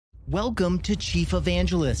Welcome to Chief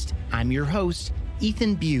Evangelist. I'm your host,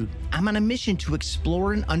 Ethan Butte. I'm on a mission to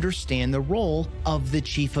explore and understand the role of the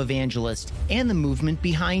Chief Evangelist and the movement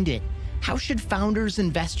behind it. How should founders,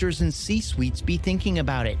 investors, and C-suites be thinking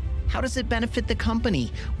about it? How does it benefit the company?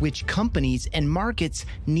 Which companies and markets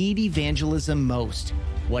need evangelism most?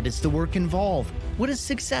 What does the work involve? What does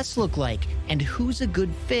success look like? And who's a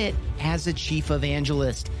good fit as a Chief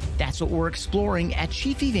Evangelist? That's what we're exploring at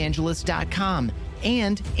chiefevangelist.com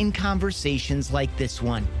and in conversations like this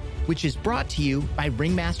one, which is brought to you by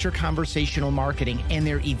Ringmaster Conversational Marketing and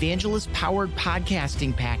their evangelist-powered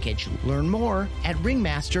podcasting package. Learn more at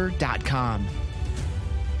ringmaster.com.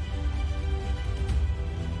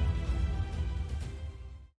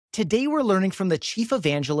 Today, we're learning from the Chief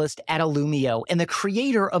Evangelist at Illumio and the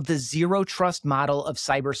creator of the Zero Trust model of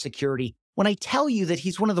cybersecurity. When I tell you that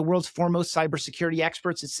he's one of the world's foremost cybersecurity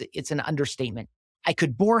experts, it's an understatement. I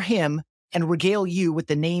could bore him and regale you with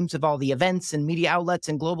the names of all the events and media outlets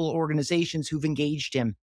and global organizations who've engaged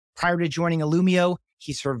him. Prior to joining Illumio,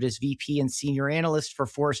 he served as VP and Senior Analyst for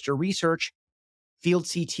Forrester Research, Field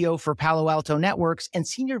CTO for Palo Alto Networks, and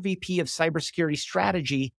Senior VP of Cybersecurity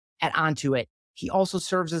Strategy at Ontoit. He also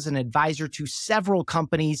serves as an advisor to several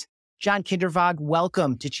companies. John Kindervag,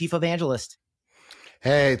 welcome to Chief Evangelist.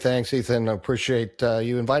 Hey, thanks, Ethan. I appreciate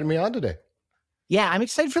you inviting me on today. Yeah, I'm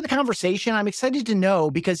excited for the conversation. I'm excited to know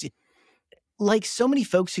because, like so many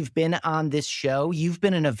folks who've been on this show, you've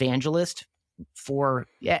been an evangelist for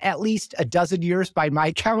at least a dozen years by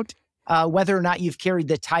my count, whether or not you've carried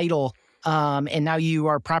the title, and now you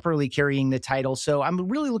are properly carrying the title. So I'm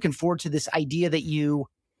really looking forward to this idea that you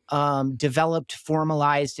developed,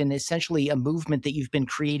 formalized, and essentially a movement that you've been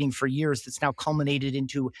creating for years that's now culminated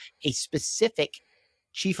into a specific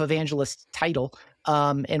Chief Evangelist title.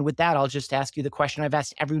 And with that, I'll just ask you the question I've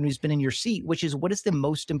asked everyone who's been in your seat, which is, what is the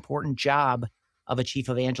most important job of a Chief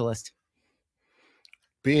Evangelist?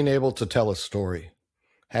 Being able to tell a story,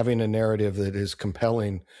 having a narrative that is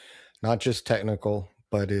compelling, not just technical,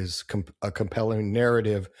 but is a compelling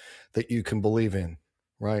narrative that you can believe in,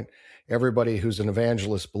 right? Everybody who's an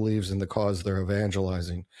evangelist believes in the cause they're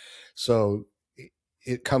evangelizing. So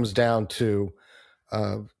it comes down to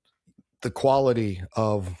the quality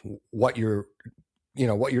of what you're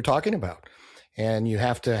talking about, and you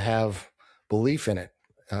have to have belief in it.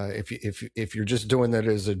 If you're just doing that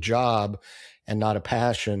as a job and not a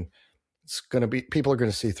passion, people are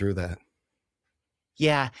going to see through that.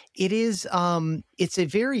 Yeah, it is. It's a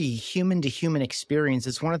very human to human experience.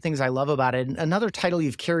 It's one of the things I love about it. And another title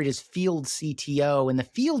you've carried is Field CTO, and the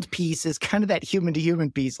field piece is kind of that human to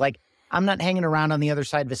human piece. Like, I'm not hanging around on the other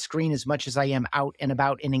side of a screen as much as I am out and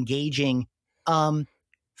about and engaging.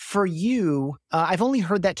 For you, I've only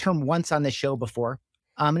heard that term once on the show before.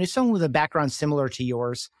 And it's someone with a background similar to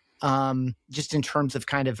yours, just in terms of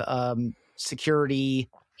kind of security,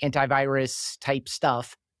 antivirus type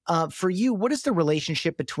stuff. For you, what is the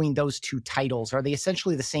relationship between those two titles? Are they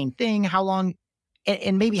essentially the same thing? How long,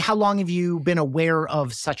 and maybe how long have you been aware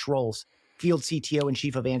of such roles, Field CTO and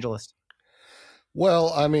Chief Evangelist?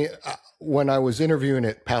 Well, I mean, when I was interviewing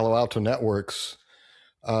at Palo Alto Networks,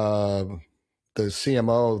 the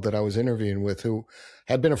CMO that I was interviewing with, who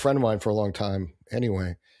had been a friend of mine for a long time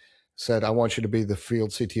anyway, said, "I want you to be the Field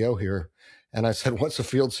CTO here." And I said, "What's a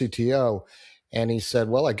Field CTO?" And he said,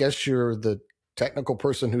 "Well, I guess you're the technical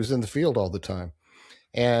person who's in the field all the time."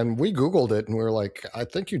 And we Googled it and we were like, I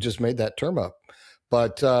think you just made that term up.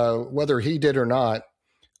 But whether he did or not,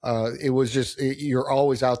 it was just, you're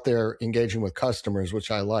always out there engaging with customers, which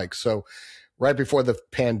I like. So right before the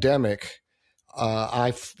pandemic,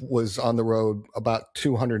 I was on the road about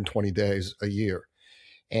 220 days a year.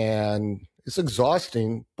 And it's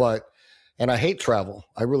exhausting, and I hate travel.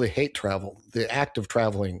 I really hate travel, the act of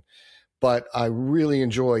traveling. But I really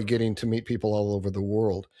enjoy getting to meet people all over the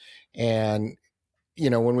world. And,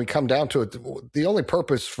 when we come down to it, the only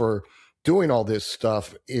purpose for doing all this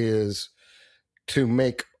stuff is to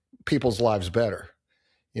make people's lives better.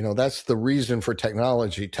 That's the reason for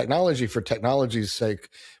technology. Technology for technology's sake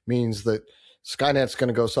means that Skynet's going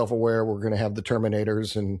to go self-aware. We're going to have the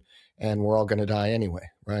Terminators and we're all going to die anyway,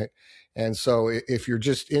 right? And so if you're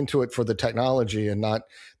just into it for the technology and not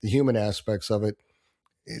the human aspects of it,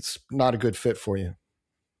 it's not a good fit for you.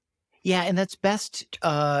 Yeah, and that's best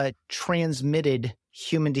transmitted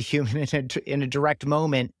human to human in a direct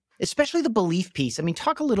moment, especially the belief piece. I mean,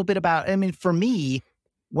 talk a little bit about, for me,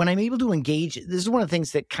 when I'm able to engage, this is one of the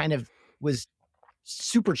things that kind of was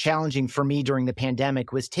super challenging for me during the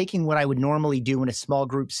pandemic, was taking what I would normally do in a small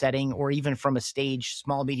group setting or even from a stage,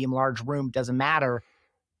 small, medium, large room, doesn't matter,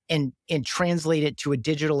 and translate it to a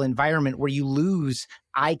digital environment where you lose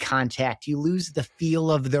eye contact, you lose the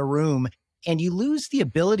feel of the room, and you lose the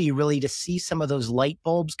ability really to see some of those light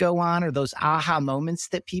bulbs go on or those aha moments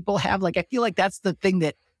that people have. Like, I feel like that's the thing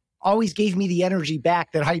that always gave me the energy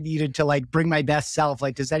back that I needed to like bring my best self.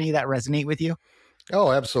 Like, does any of that resonate with you?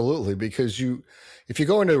 Oh, absolutely. Because if you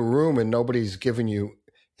go into a room and nobody's giving you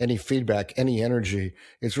any feedback, any energy,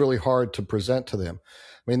 it's really hard to present to them.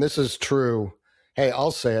 I mean, this is true. Hey,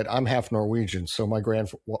 I'll say it. I'm half Norwegian. So my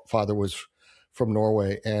grandfather was from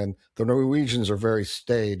Norway, and the Norwegians are very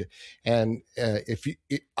staid. And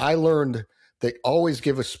I learned they always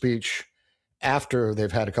give a speech after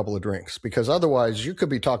they've had a couple of drinks, because otherwise you could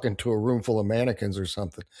be talking to a room full of mannequins or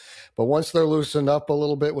something. But once they're loosened up a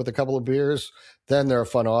little bit with a couple of beers, then they're a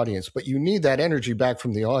fun audience. But you need that energy back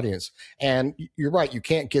from the audience. And you're right, you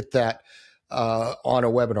can't get that on a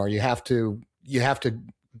webinar. You have to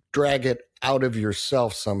drag it out of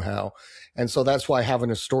yourself somehow. And so that's why having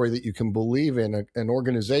a story that you can believe in, an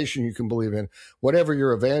organization you can believe in, whatever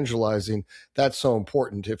you're evangelizing, that's so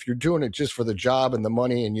important. If you're doing it just for the job and the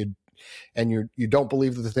money, and you don't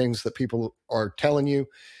believe the things that people are telling you,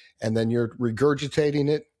 and then you're regurgitating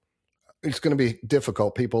it, it's going to be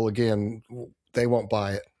difficult. People, again, they won't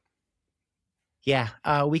buy it. Yeah,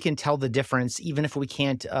 we can tell the difference, even if we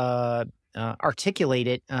can't articulate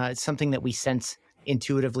it. It's something that we sense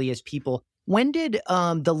intuitively as people. When did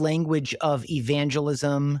the language of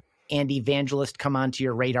evangelism and evangelist come onto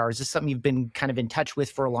your radar? Is this something you've been kind of in touch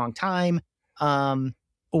with for a long time?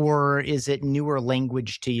 Or is it newer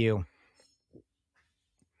language to you?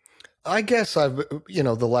 I guess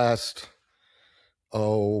the last,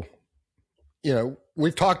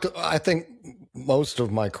 we've talked, I think most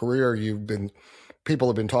of my career, people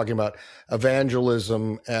have been talking about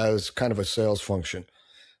evangelism as kind of a sales function,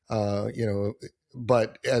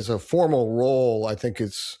 but as a formal role, I think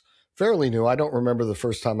it's fairly new. I don't remember the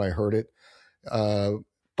first time I heard it,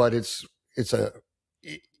 but it's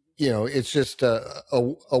just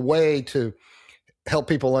a way to help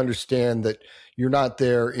people understand that you're not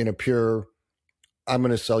there in a pure, I'm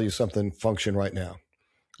going to sell you something function right now.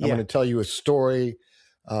 I'm going to tell you a story.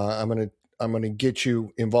 I'm going to get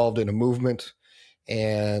you involved in a movement.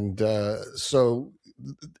 And so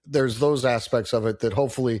there's those aspects of it that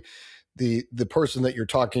hopefully the person that you're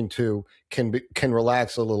talking to can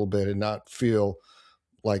relax a little bit and not feel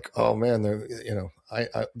like, oh man,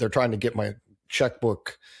 they're trying to get my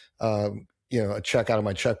checkbook, a check out of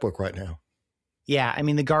my checkbook right now. Yeah, I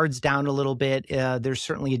mean, the guard's down a little bit. There's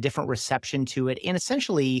certainly a different reception to it. And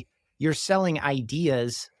essentially, you're selling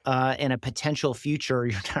ideas and a potential future.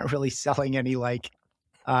 You're not really selling any you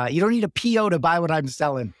don't need a PO to buy what I'm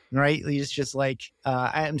selling, right? It's just like,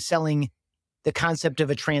 I'm selling the concept of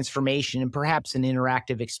a transformation and perhaps an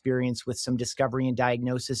interactive experience with some discovery and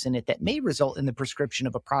diagnosis in it that may result in the prescription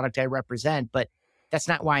of a product I represent, but that's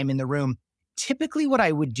not why I'm in the room. Typically what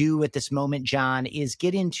I would do at this moment, John, is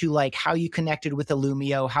get into like how you connected with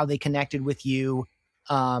Illumio, how they connected with you,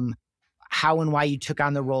 how and why you took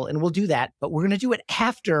on the role. And we'll do that, but we're going to do it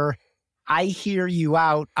after I hear you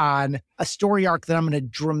out on a story arc that I'm going to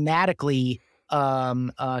dramatically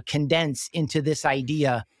condense into this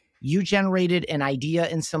idea. You generated an idea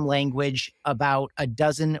in some language about a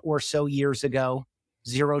dozen or so years ago,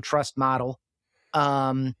 zero trust model.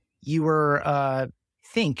 You were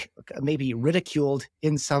think maybe ridiculed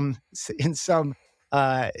in some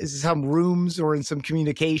rooms or in some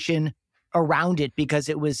communication around it because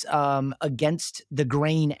it was against the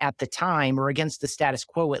grain at the time, or against the status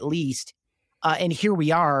quo at least. And here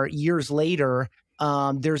we are years later.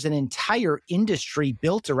 There's an entire industry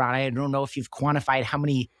built around it. I don't know if you've quantified how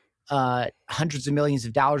many hundreds of millions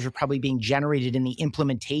of dollars are probably being generated in the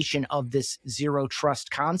implementation of this zero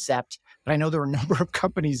trust concept, but I know there are a number of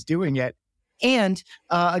companies doing it. And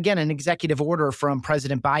again, an executive order from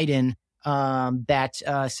President Biden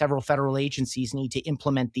that several federal agencies need to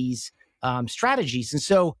implement these strategies. And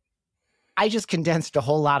so I just condensed a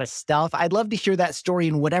whole lot of stuff. I'd love to hear that story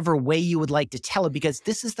in whatever way you would like to tell it, because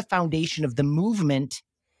this is the foundation of the movement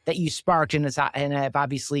that you sparked and I've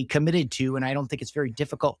obviously committed to. And I don't think it's very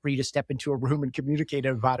difficult for you to step into a room and communicate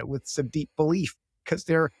about it with some deep belief, because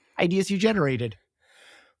they're ideas you generated.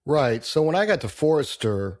 Right. So when I got to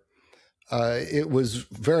Forrester, it was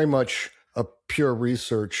very much a pure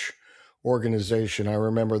research organization. I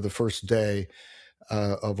remember the first day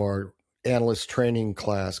of our analyst training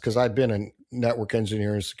class, because I'd been a network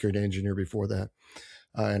engineer and security engineer before that.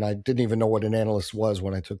 And I didn't even know what an analyst was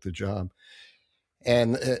when I took the job.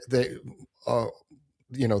 And the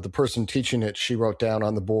person teaching it, she wrote down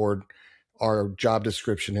on the board our job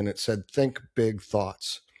description, and it said, think big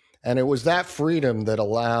thoughts. And it was that freedom that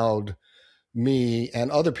allowed me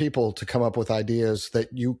and other people to come up with ideas that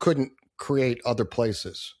you couldn't create other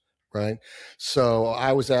places, right? So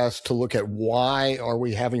I was asked to look at why are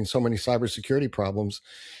we having so many cybersecurity problems,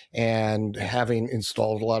 and having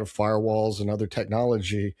installed a lot of firewalls and other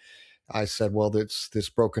technology, I said, well, it's this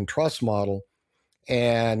broken trust model.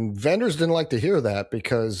 And vendors didn't like to hear that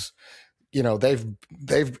because,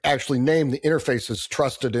 they've actually named the interfaces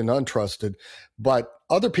trusted and untrusted, but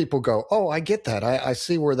other people go, oh, I get that. I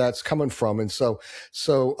see where that's coming from. And so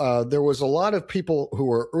there was a lot of people who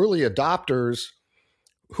were early adopters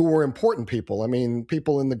who were important people. I mean,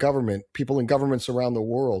 people in the government, people in governments around the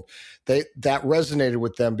world, that resonated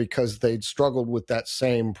with them because they'd struggled with that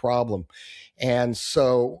same problem. And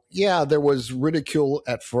so, yeah, there was ridicule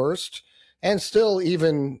at first, and still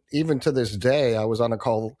even to this day. I was on a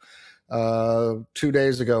call 2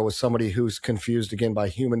 days ago with somebody who's confused again by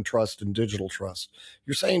human trust and digital trust.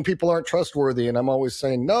 You're saying people aren't trustworthy, and I'm always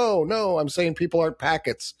saying, no, I'm saying people aren't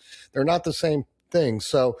packets. They're not the same thing.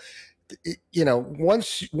 So,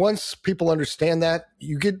 once people understand that,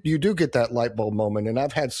 you do get that light bulb moment. And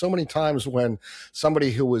I've had so many times when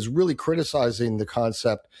somebody who was really criticizing the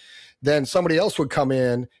concept, then somebody else would come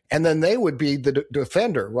in and then they would be the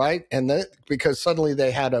defender, right? And then because suddenly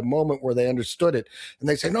they had a moment where they understood it, and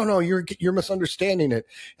they say, no, you're misunderstanding it.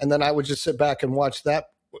 And then I would just sit back and watch that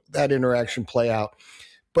interaction play out.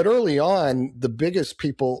 But early on, the biggest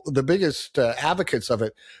advocates of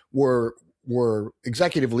it were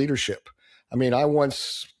executive leadership. I mean, I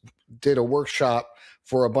once did a workshop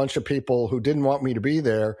for a bunch of people who didn't want me to be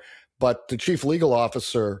there, but the chief legal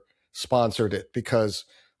officer sponsored it because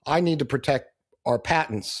I need to protect our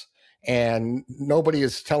patents, and nobody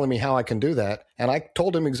is telling me how I can do that. And I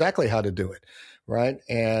told him exactly how to do it, right?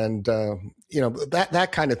 And that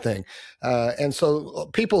kind of thing. And so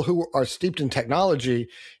people who are steeped in technology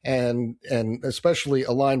and especially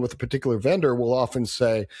aligned with a particular vendor will often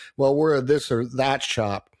say, well, we're a this or that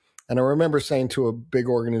shop. And I remember saying to a big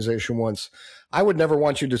organization once, I would never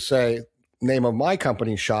want you to say name of my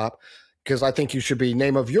company shop, because I think you should be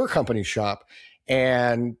name of your company shop.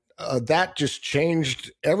 And that just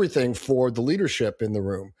changed everything for the leadership in the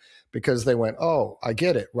room, because they went, oh, I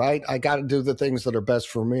get it, right? I got to do the things that are best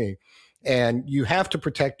for me. And you have to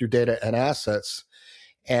protect your data and assets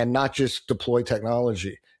and not just deploy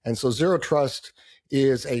technology. And so zero trust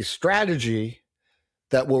is a strategy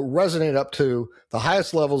that will resonate up to the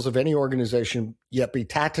highest levels of any organization, yet be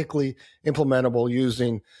tactically implementable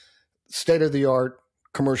using state-of-the-art,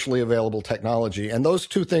 commercially available technology. And those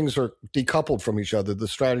two things are decoupled from each other, the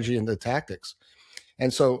strategy and the tactics.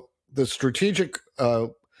 And so the strategic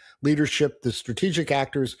leadership, the strategic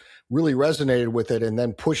actors really resonated with it and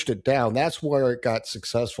then pushed it down. That's where it got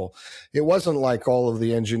successful. It wasn't like all of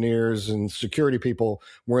the engineers and security people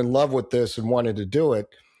were in love with this and wanted to do it.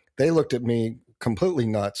 They looked at me completely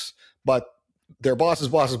nuts, but their boss's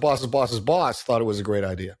boss thought it was a great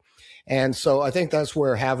idea. And so I think that's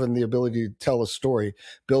where having the ability to tell a story,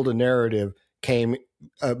 build a narrative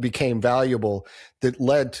became valuable, that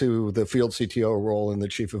led to the field CTO role and the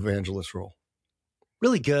chief evangelist role.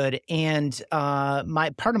 Really good. And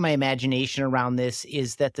my part of my imagination around this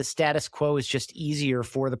is that the status quo is just easier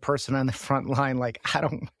for the person on the front line. Like, I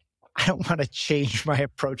don't want to change my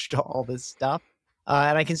approach to all this stuff.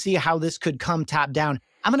 And I can see how this could come top down.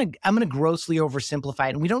 I'm gonna grossly oversimplify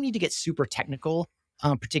it, and we don't need to get super technical,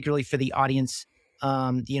 particularly for the audience,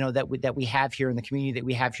 that we have here in the community that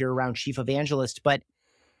we have here around Chief Evangelist. But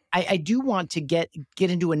I do want to get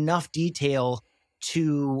into enough detail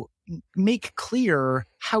to make clear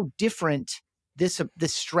how different this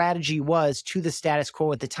strategy was to the status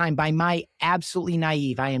quo at the time. By my absolutely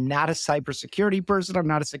naive, I am not a cybersecurity person. I'm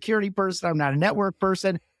not a security person. I'm not a network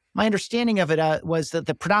person. My understanding of it was that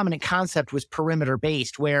the predominant concept was perimeter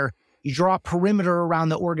based, where you draw a perimeter around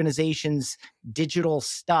the organization's digital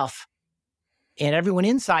stuff, and everyone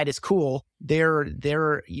inside is cool. They're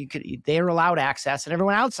allowed access, and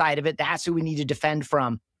everyone outside of it, that's who we need to defend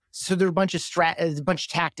from. So there's a bunch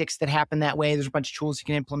of tactics that happen that way. There's a bunch of tools you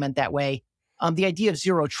can implement that way. The idea of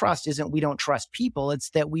zero trust isn't we don't trust people. It's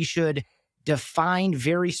that we should define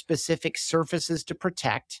very specific surfaces to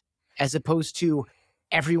protect, as opposed to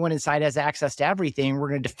everyone inside has access to everything. We're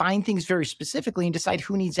going to define things very specifically and decide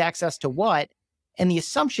who needs access to what. And the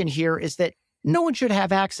assumption here is that no one should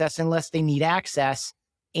have access unless they need access.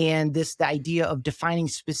 And the idea of defining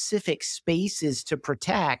specific spaces to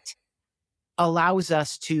protect allows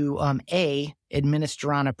us to,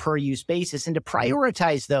 administer on a per use basis and to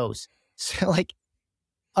prioritize those. So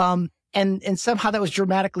and somehow that was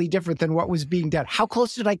dramatically different than what was being done. How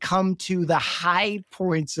close did I come to the high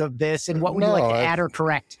points of this, and what would you like to add or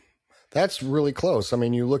correct? That's really close. I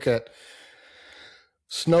mean, you look at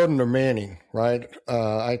Snowden or Manning, right?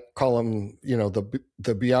 I call them, the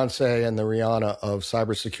Beyonce and the Rihanna of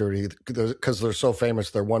cybersecurity because they're so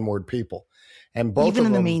famous. They're one-word people, and both even of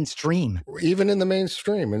in them, the mainstream, even in the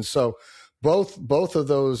mainstream. And so both of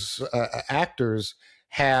those actors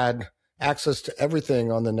had access to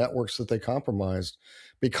everything on the networks that they compromised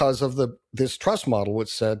because of this trust model, which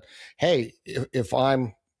said, "Hey, if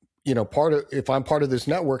I'm part of this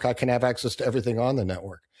network, I can have access to everything on the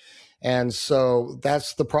network." And so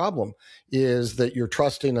that's the problem, is that you're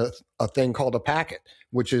trusting a thing called a packet,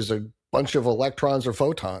 which is a bunch of electrons or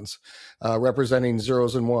photons representing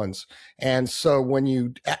zeros and ones. And so when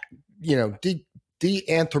you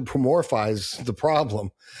de-anthropomorphize the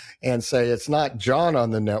problem and say it's not John on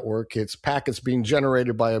the network, it's packets being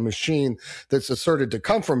generated by a machine that's asserted to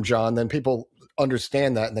come from John, then people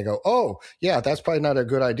understand that and they go, oh, yeah, that's probably not a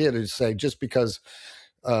good idea to say just because,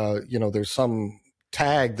 there's some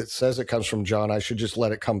tag that says it comes from John, I should just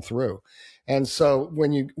let it come through. And so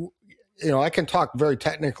when I can talk very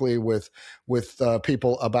technically with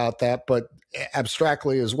people about that, but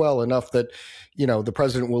abstractly as well, enough that, the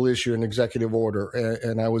president will issue an executive order.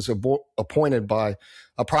 And I was appointed by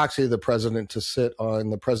a proxy of the president to sit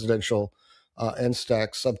on the presidential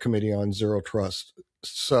NSTAC subcommittee on zero trust.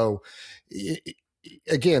 So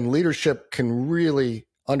again, leadership can really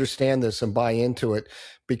understand this and buy into it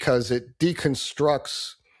because it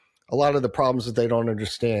deconstructs a lot of the problems that they don't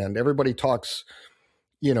understand. Everybody talks,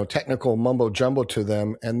 technical mumbo jumbo to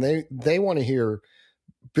them, and they want to hear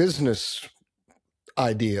business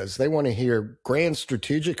ideas. They want to hear grand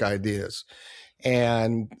strategic ideas.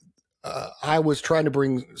 And I was trying to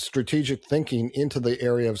bring strategic thinking into the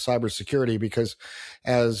area of cybersecurity because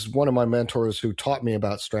as one of my mentors who taught me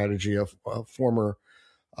about strategy, a former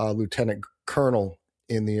lieutenant colonel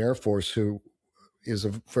in the Air Force who is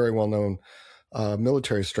a very well-known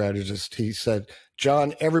military strategist, he said,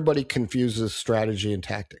 John, everybody confuses strategy and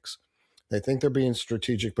tactics. They think they're being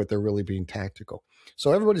strategic, but they're really being tactical.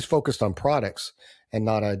 So everybody's focused on products and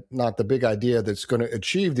not the big idea that's going to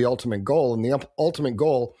achieve the ultimate goal. And the ultimate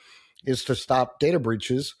goal is to stop data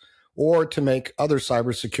breaches or to make other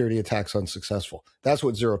cybersecurity attacks unsuccessful. That's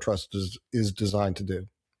what zero trust is designed to do.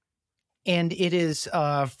 And it is,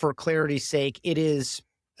 for clarity's sake, it is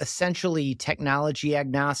essentially technology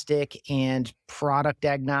agnostic and product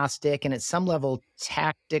agnostic, and at some level,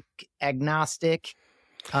 tactic agnostic.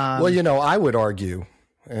 Well, I would argue,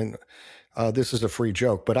 and this is a free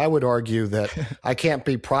joke, but I would argue that I can't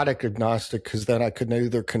be product agnostic because then I could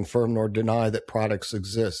neither confirm nor deny that products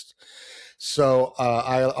exist. So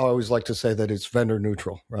I always like to say that it's vendor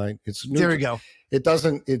neutral, right? It's neutral. There you go.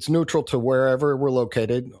 It's neutral to wherever we're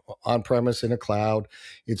located, on premise, in a cloud.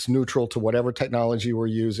 It's neutral to whatever technology we're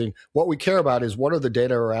using. What we care about is what are the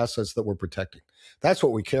data or assets that we're protecting. That's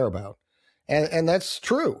what we care about. And that's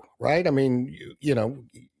true, right? I mean, in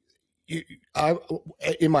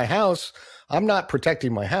my house, I'm not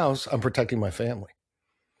protecting my house, I'm protecting my family.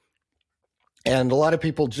 And a lot of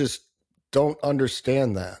people just don't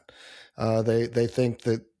understand that. They think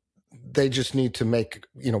that they just need to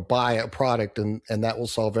buy a product and that will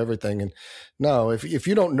solve everything. And no, if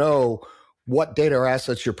you don't know what data or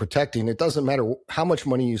assets you're protecting, it doesn't matter how much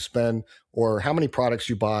money you spend or how many products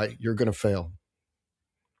you buy, you're going to fail.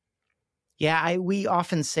 Yeah, we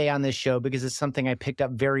often say on this show, because it's something I picked up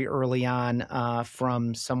very early on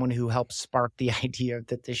from someone who helped spark the idea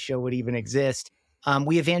that this show would even exist.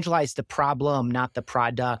 We evangelize the problem, not the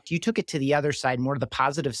product. You took it to the other side, more to the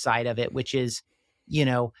positive side of it, which is,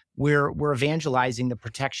 we're evangelizing the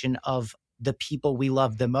protection of the people we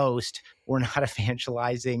love the most. We're not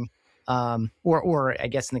evangelizing, or I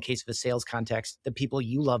guess in the case of a sales context, the people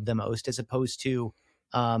you love the most, as opposed to,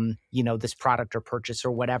 this product or purchase or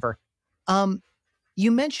whatever.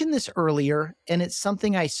 You mentioned this earlier, and it's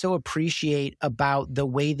something I so appreciate about the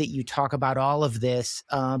way that you talk about all of this.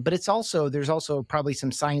 But there's also probably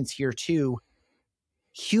some science here too.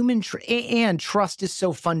 And trust is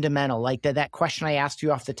so fundamental. Like that question I asked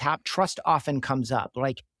you off the top, trust often comes up,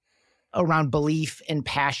 like around belief and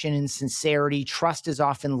passion and sincerity. Trust is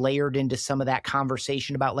often layered into some of that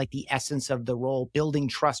conversation about like the essence of the role, building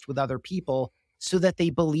trust with other people so that they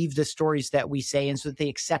believe the stories that we say and so that they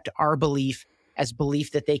accept our belief as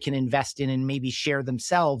belief that they can invest in and maybe share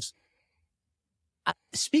themselves.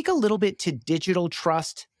 Speak a little bit to digital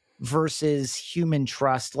trust versus human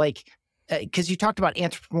trust, because you talked about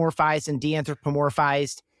anthropomorphized and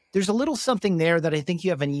de-anthropomorphized. There's a little something there that I think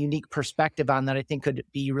you have a unique perspective on that I think could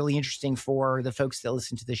be really interesting for the folks that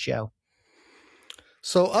listen to the show.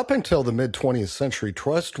 So up until the mid-20th century,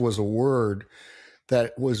 trust was a word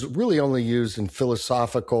that was really only used in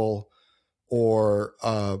philosophical or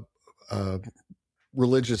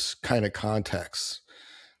religious kind of contexts.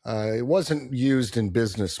 It wasn't used in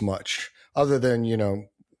business much, other than,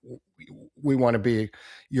 we want to be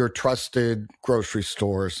your trusted grocery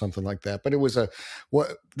store or something like that. But it was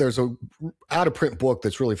there's a out of print book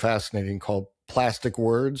that's really fascinating called Plastic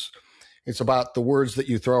Words. It's about the words that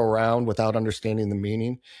you throw around without understanding the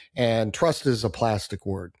meaning. And trust is a plastic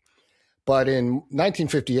word. But in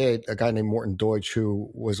 1958, a guy named Morton Deutsch, who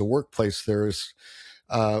was a workplace theorist,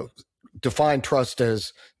 defined trust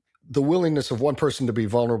as the willingness of one person to be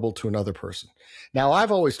vulnerable to another person. Now,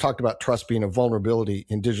 I've always talked about trust being a vulnerability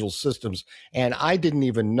in digital systems, and I didn't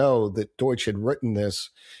even know that Deutsch had written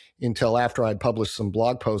this until after I'd published some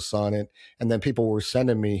blog posts on it, and then people were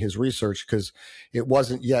sending me his research because it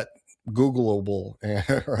wasn't yet Googleable,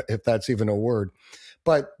 if that's even a word.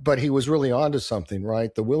 But he was really onto something,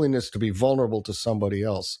 right? The willingness to be vulnerable to somebody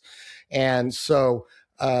else. And so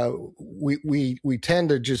we tend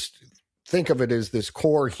to just think of it as this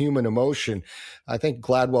core human emotion. I think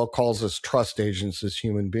Gladwell calls us trust agents as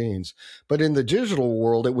human beings. But in the digital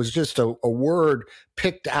world, it was just a word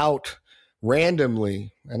picked out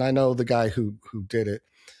randomly. And I know the guy who did it,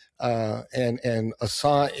 and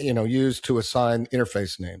used to assign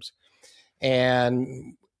interface names.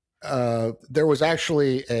 And there was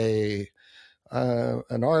actually an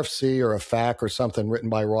RFC or a FAQ or something written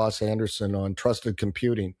by Ross Anderson on trusted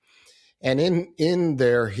computing. And in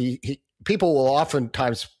there, he people will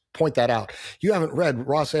oftentimes point that out. You haven't read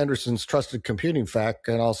Ross Anderson's Trusted Computing FAQ.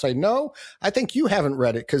 And I'll say, no, I think you haven't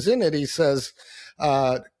read it. Because in it, he says,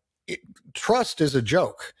 trust is a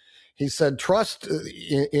joke. He said, trust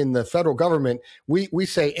in the federal government, we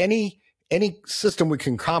say any system we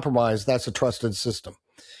can compromise, that's a trusted system.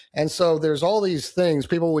 And so there's all these things.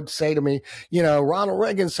 People would say to me, Ronald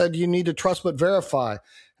Reagan said you need to trust but verify.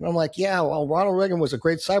 And I'm like, yeah, well, Ronald Reagan was a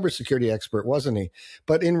great cybersecurity expert, wasn't he?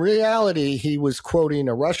 But in reality, he was quoting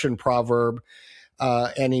a Russian proverb,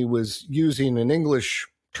 and he was using an English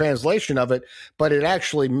translation of it, but it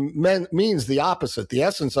actually means the opposite. The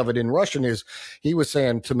essence of it in Russian is he was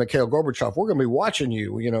saying to Mikhail Gorbachev, we're going to be watching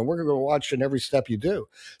you, we're going to be watching every step you do.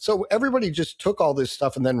 So everybody just took all this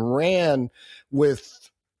stuff and then ran with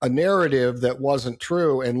a narrative that wasn't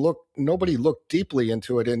true, and nobody looked deeply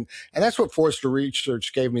into it. And that's what Forrester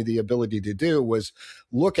Research gave me the ability to do, was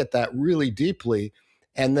look at that really deeply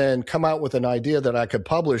and then come out with an idea that I could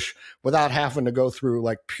publish without having to go through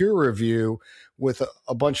like peer review with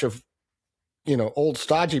a bunch of, old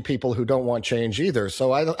stodgy people who don't want change either.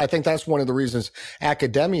 So I think that's one of the reasons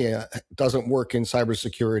academia doesn't work in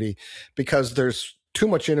cybersecurity, because there's too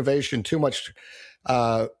much innovation, too much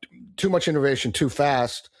innovation too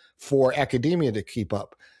fast for academia to keep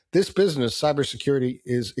up. This business, cybersecurity,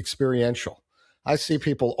 is experiential. I see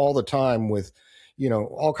people all the time with,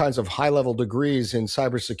 all kinds of high-level degrees in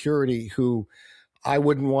cybersecurity who I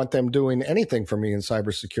wouldn't want them doing anything for me in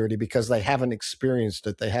cybersecurity because they haven't experienced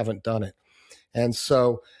it. They haven't done it. And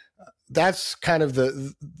so that's kind of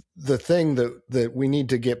the thing that we need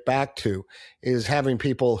to get back to, is having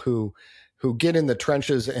people who get in the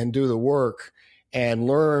trenches and do the work and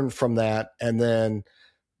learn from that, and then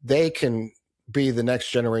they can be the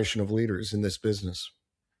next generation of leaders in this business.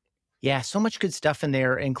 Yeah, so much good stuff in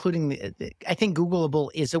there, including I think Googleable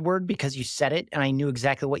is a word because you said it and I knew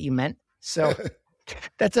exactly what you meant. So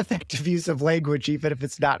that's effective use of language, even if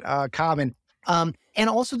it's not common. And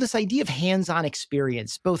also this idea of hands-on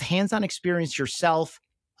experience, both hands-on experience yourself,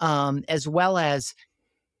 as well as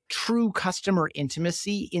true customer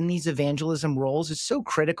intimacy in these evangelism roles is so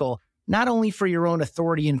critical, not only for your own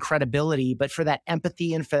authority and credibility, but for that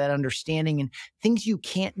empathy and for that understanding and things you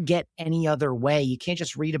can't get any other way. You can't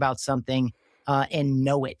just read about something and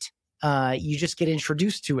know it. You just get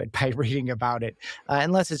introduced to it by reading about it,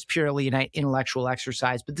 unless it's purely an intellectual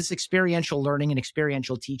exercise. But this experiential learning and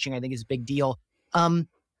experiential teaching, I think, is a big deal.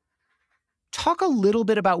 Talk a little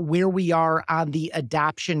bit about where we are on the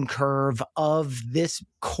adoption curve of this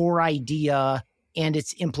core idea and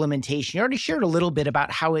its implementation. You already shared a little bit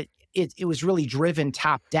about how it was really driven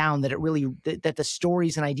top down, that the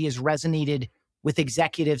stories and ideas resonated with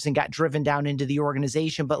executives and got driven down into the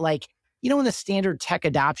organization. But in the standard tech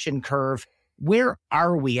adoption curve, where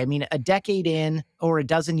are we? I mean, a decade in or a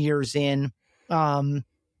dozen years in,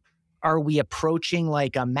 are we approaching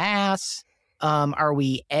like a mass? Are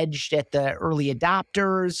we edged at the early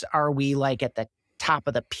adopters? Are we at the top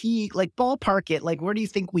of the peak? Ballpark it. Where do you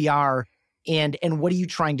think we are? And what are you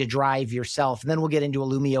trying to drive yourself? And then we'll get into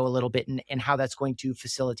Illumio a little bit and how that's going to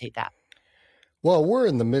facilitate that. Well, we're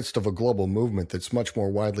in the midst of a global movement that's much more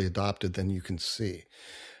widely adopted than you can see,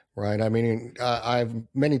 right? I mean,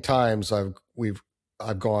 we've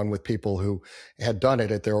I've gone with people who had done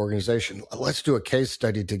it at their organization. Let's do a case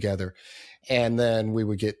study together. And then we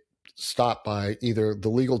would get stopped by either the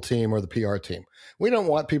legal team or the PR team. We don't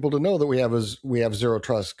want people to know that we have zero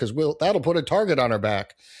trust because that'll put a target on our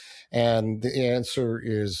back. And the answer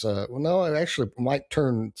is, well, no, it actually might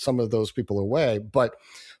turn some of those people away. But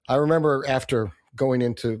I remember after going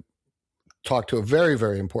in to talk to a very,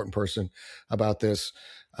 very important person about this,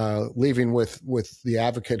 leaving with the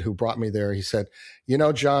advocate who brought me there, he said,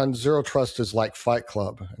 John, zero trust is like Fight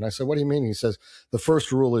Club. And I said, what do you mean? He says, the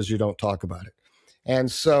first rule is you don't talk about it.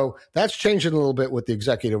 And so that's changing a little bit with the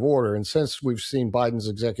executive order. And since we've seen Biden's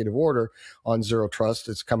executive order on zero trust,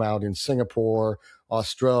 it's come out in Singapore,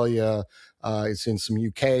 Australia, it's in some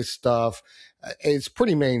UK stuff. It's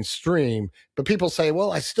pretty mainstream, but people say,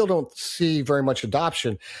 well, I still don't see very much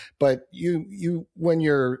adoption. But you when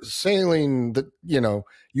you're sailing your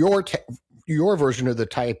version of the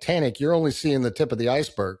Titanic, you're only seeing the tip of the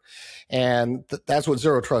iceberg. And that's what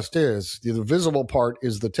zero trust is. The visible part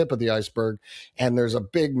is the tip of the iceberg. And there's a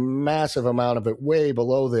big, massive amount of it way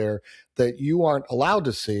below there that you aren't allowed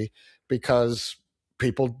to see because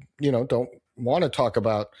people, don't want to talk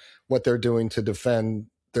about what they're doing to defend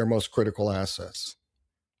their most critical assets.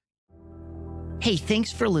 Hey,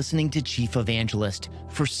 thanks for listening to Chief Evangelist.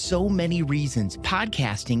 For so many reasons,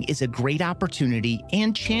 podcasting is a great opportunity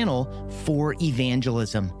and channel for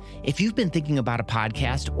evangelism. If you've been thinking about a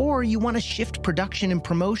podcast or you want to shift production and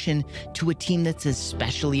promotion to a team that's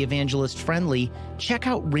especially evangelist friendly, check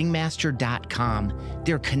out ringmaster.com.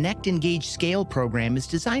 Their Connect, Engage, Scale program is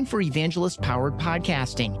designed for evangelist-powered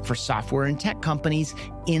podcasting for software and tech companies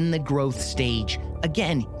in the growth stage.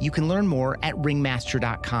 Again, you can learn more at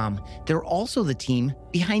ringmaster.com. They're also the team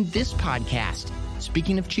behind this podcast.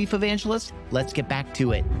 Speaking of Chief Evangelist, let's get back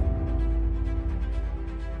to it.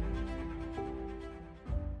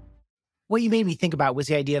 What you made me think about was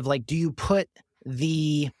the idea of do you put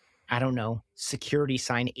the, security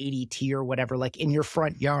sign ADT or whatever, in your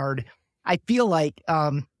front yard? I feel like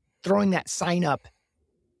throwing that sign up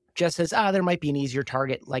just says, there might be an easier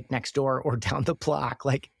target next door or down the block.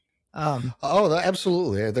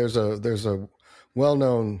 Absolutely. There's a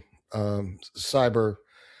well-known cyber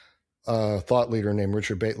thought leader named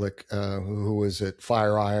Richard Baitlick, who was at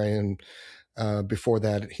FireEye, and before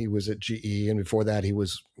that he was at GE, and before that he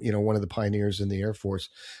was one of the pioneers in the Air Force.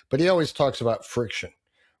 But he always talks about friction,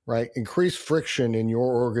 right? Increase friction in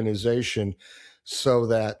your organization so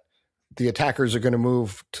that the attackers are going to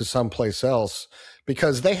move to someplace else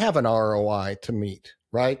because they have an ROI to meet,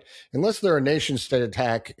 right? Unless they're a nation state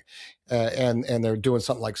attack and they're doing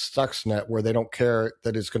something like Stuxnet where they don't care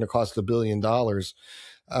that it's going to cost $1 billion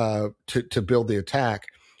to build the attack,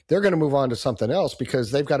 they're going to move on to something else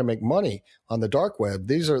because they've got to make money on the dark web.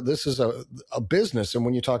 This is a business. And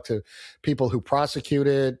when you talk to people who prosecute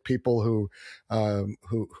it, people who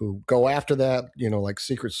go after that, like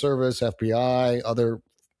Secret Service, FBI, other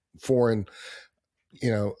foreign,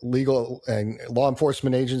 legal and law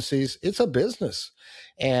enforcement agencies, it's a business.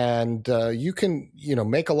 And you can,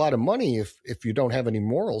 make a lot of money if you don't have any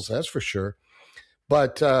morals, that's for sure.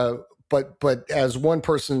 But as one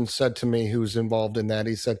person said to me who's involved in that,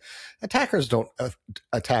 he said, attackers don't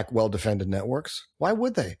attack well-defended networks. Why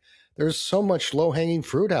would they? There's so much low-hanging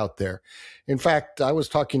fruit out there. In fact, I was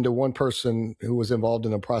talking to one person who was involved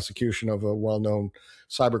in the prosecution of a well-known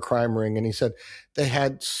cybercrime ring, and he said they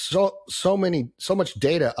had so much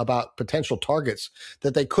data about potential targets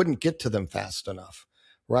that they couldn't get to them fast enough.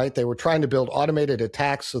 Right? They were trying to build automated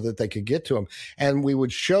attacks so that they could get to them. And we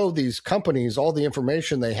would show these companies all the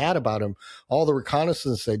information they had about them, all the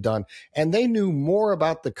reconnaissance they'd done. And they knew more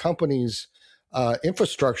about the company's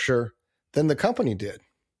infrastructure than the company did.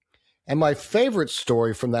 And my favorite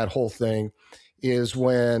story from that whole thing is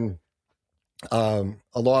when a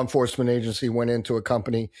law enforcement agency went into a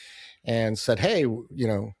company and said, hey,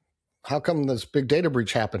 how come this big data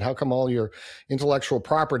breach happened? How come all your intellectual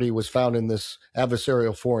property was found in this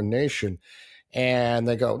adversarial foreign nation? And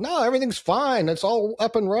they go, no, everything's fine. It's all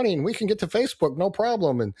up and running. We can get to Facebook, no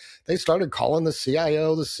problem. And they started calling the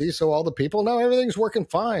CIO, the CISO, all the people. No, everything's working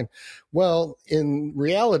fine. Well, in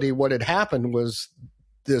reality, what had happened was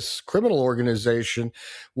this criminal organization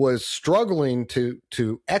was struggling to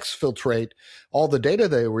exfiltrate all the data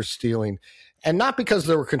they were stealing. And not because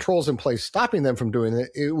there were controls in place stopping them from doing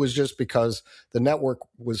it. It was just because the network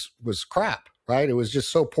was crap, right? It was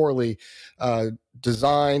just so poorly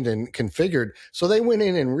designed and configured. So they went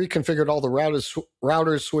in and reconfigured all the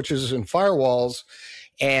routers, switches, and firewalls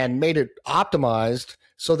and made it optimized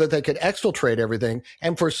so that they could exfiltrate everything.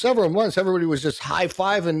 And for several months, everybody was just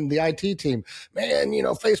high-fiving the IT team. Man,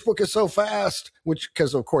 Facebook is so fast,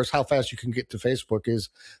 because of course, how fast you can get to Facebook is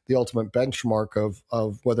the ultimate benchmark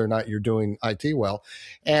of whether or not you're doing IT well.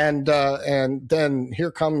 And then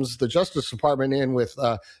here comes the Justice Department in with,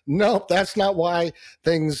 nope, that's not why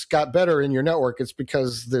things got better in your network. It's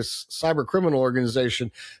because this cyber criminal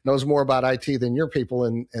organization knows more about IT than your people,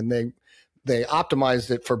 and they optimized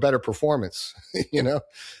it for better performance.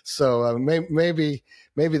 So maybe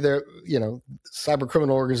they're, cyber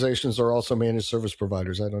criminal organizations are also managed service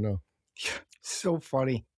providers. I don't know. So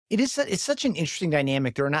funny. It's such an interesting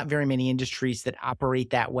dynamic. There are not very many industries that operate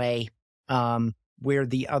that way, where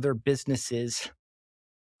the other businesses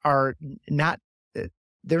are not,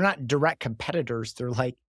 they're not direct competitors. They're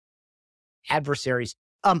like adversaries.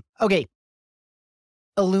 Okay.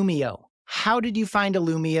 Illumio. How did you find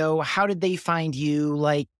Illumio? How did they find you?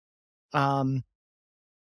 How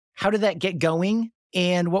did that get going?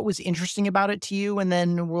 And what was interesting about it to you? And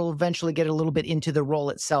then we'll eventually get a little bit into the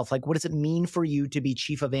role itself. Like, what does it mean for you to be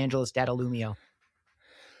chief evangelist at Illumio?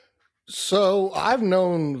 So I've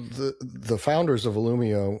known the founders of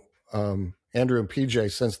Illumio, Andrew and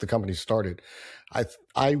PJ, since the company started.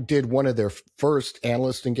 I did one of their first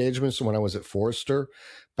analyst engagements when I was at Forrester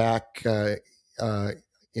back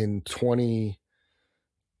in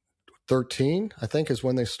 2013, I think, is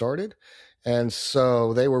when they started. And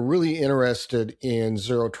so they were really interested in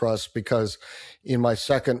Zero Trust because in my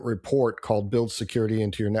second report called Build Security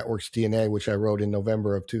into Your Network's DNA, which I wrote in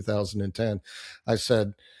November of 2010, I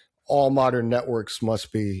said, all modern networks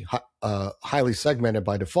must be highly segmented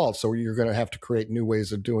by default. So you're going to have to create new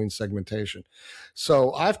ways of doing segmentation.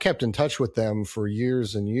 So I've kept in touch with them for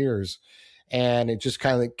years and years. And it just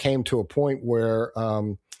kind of came to a point where,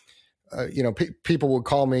 people would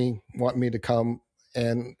call me, want me to come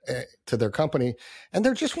and to their company. And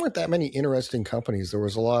there just weren't that many interesting companies. There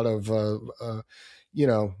was a lot of,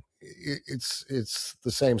 it's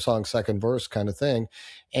the same song, second verse kind of thing.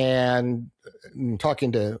 And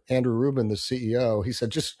talking to Andrew Rubin, the CEO, he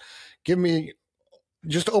said, just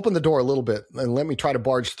open the door a little bit and let me try to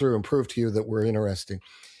barge through and prove to you that we're interesting.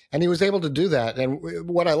 And he was able to do that. And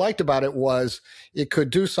what I liked about it was it could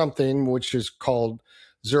do something which is called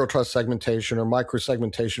zero trust segmentation or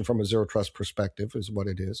micro-segmentation from a zero trust perspective is what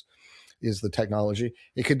it is the technology.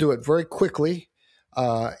 It could do it very quickly.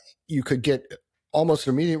 You could get almost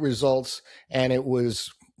immediate results, and it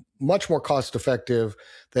was much more cost effective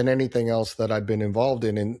than anything else that I'd been involved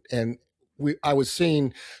in. And I was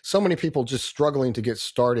seeing so many people just struggling to get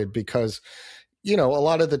started because, a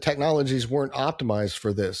lot of the technologies weren't optimized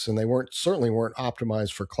for this, and they certainly weren't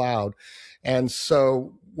optimized for cloud. And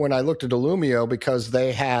so when I looked at Illumio, because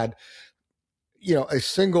they had, a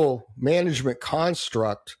single management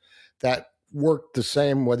construct that worked the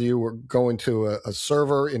same whether you were going to a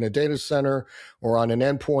server in a data center or on an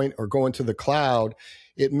endpoint or going to the cloud,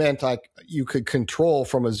 it meant like you could control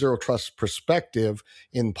from a zero trust perspective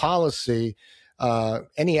in policy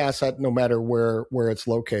any asset, no matter where it's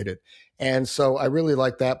located. And so I really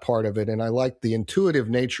like that part of it. And I like the intuitive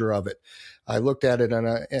nature of it. I looked at it,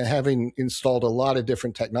 and having installed a lot of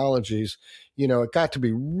different technologies, it got to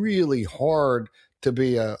be really hard to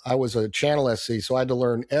be I was a channel SC, so I had to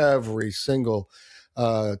learn every single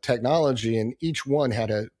technology, and each one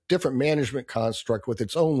had a different management construct with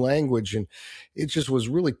its own language. And it just was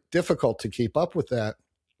really difficult to keep up with that.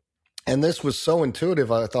 And this was so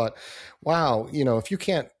intuitive. I thought, wow,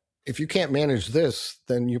 if you can't manage this,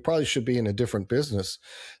 then you probably should be in a different business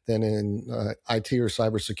than in IT or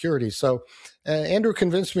cybersecurity. So Andrew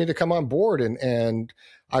convinced me to come on board, and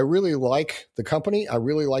I really like the company. I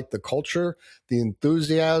really like the culture, the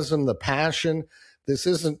enthusiasm, the passion. This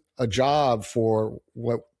isn't a job for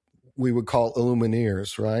what we would call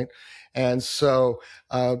Illumineers, right? And so,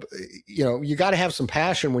 you got to have some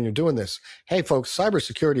passion when you're doing this. Hey, folks,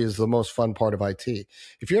 cybersecurity is the most fun part of IT.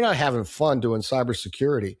 If you're not having fun doing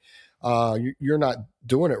cybersecurity, you're not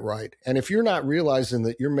doing it right. And if you're not realizing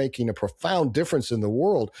that you're making a profound difference in the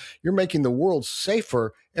world, you're making the world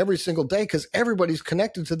safer every single day because everybody's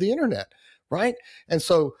connected to the internet, right? And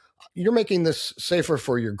so you're making this safer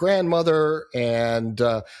for your grandmother, and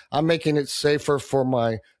I'm making it safer for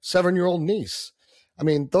my 7-year-old niece. I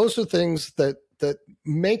mean, those are things that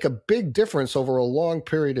make a big difference over a long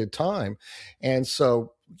period of time. And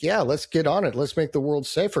so, yeah, let's get on it. Let's make the world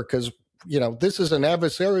safer because, this is an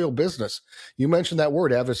adversarial business. You mentioned that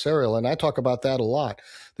word, adversarial, and I talk about that a lot.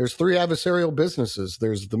 There's 3 adversarial businesses.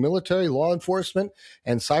 There's the military, law enforcement,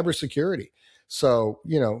 and cybersecurity. So,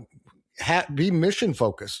 be mission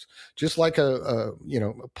focused, just like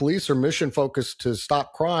police are mission focused to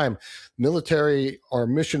stop crime. Military are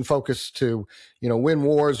mission focused to, win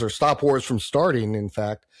wars or stop wars from starting, in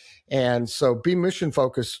fact. And so be mission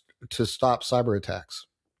focused to stop cyber attacks.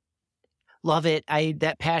 Love it.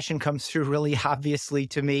 That passion comes through really obviously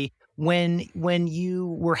to me. When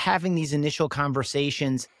you were having these initial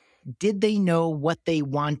conversations, did they know what they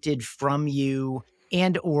wanted from you,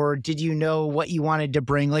 and or did you know what you wanted to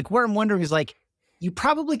bring? Like, where I'm wondering is, like, you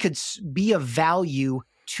probably could be of value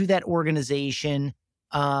to that organization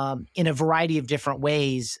in a variety of different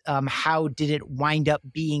ways. How did it wind up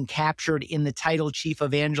being captured in the title Chief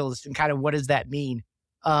Evangelist, and kind of what does that mean?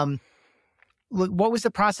 What was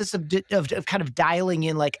the process of kind of dialing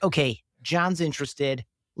in, like, okay, John's interested.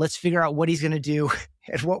 Let's figure out what he's going to do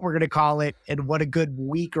and what we're going to call it and what a good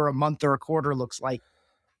week or a month or a quarter looks like?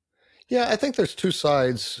 Yeah, I think there's two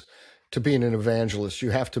sides to being an evangelist.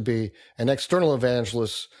 You have to be an external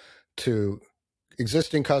evangelist to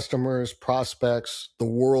existing customers, prospects, the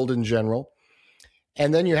world in general.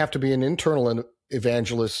 And then you have to be an internal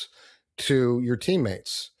evangelist to your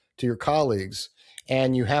teammates, to your colleagues.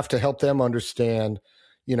 And you have to help them understand,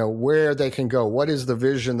 where they can go. What is the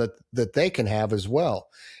vision that they can have as well?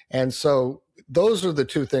 And so those are the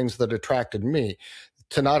two things that attracted me,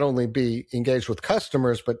 to not only be engaged with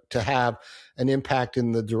customers, but to have an impact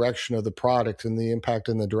in the direction of the product and the impact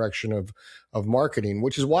in the direction of marketing,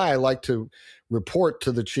 which is why I like to report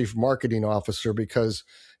to the chief marketing officer, because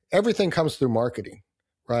everything comes through marketing,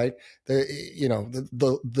 right?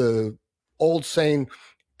 The old saying,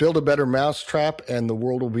 build a better mousetrap and the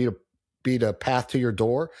world will be the path to your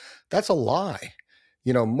door. That's a lie.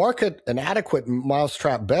 Market an adequate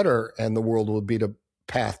mousetrap better and the world will be the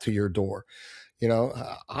path to your door.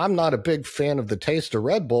 I'm not a big fan of the taste of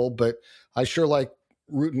Red Bull, but I sure like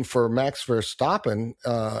rooting for Max Verstappen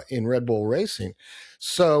in Red Bull racing.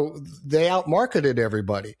 So they outmarketed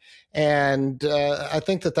everybody. And I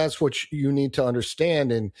think that that's what you need to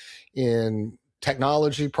understand in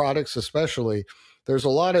technology products, especially. There's a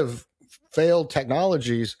lot of failed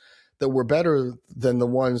technologies that were better than the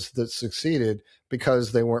ones that succeeded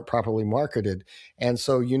because they weren't properly marketed. And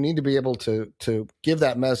so you need to be able to give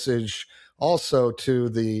that message also to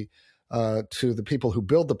the people who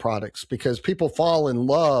build the products, because people fall in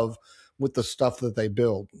love with the stuff that they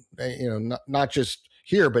build. Not just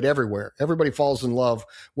here, but everywhere. Everybody falls in love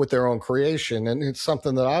with their own creation. And it's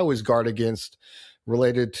something that I always guard against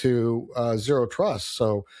related to zero trust.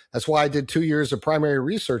 So that's why I did 2 years of primary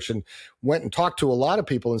research and went and talked to a lot of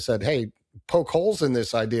people and said, hey, poke holes in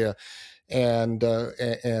this idea and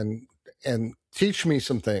teach me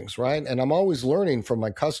some things, right? And I'm always learning from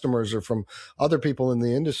my customers or from other people in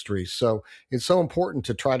the industry. So it's so important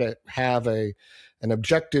to try to have an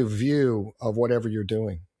objective view of whatever you're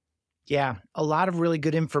doing. Yeah, a lot of really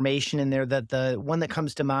good information in there. That the one that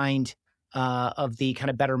comes to mind of the kind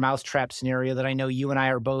of better mousetrap scenario that I know you and I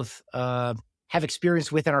are both have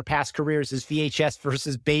experience with in our past careers is VHS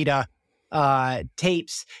versus beta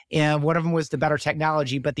tapes. And one of them was the better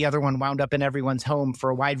technology, but the other one wound up in everyone's home for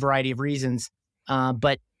a wide variety of reasons.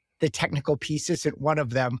 But the technical piece isn't one of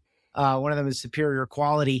them. One of them is superior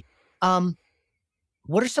quality.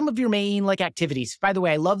 What are some of your main activities? By the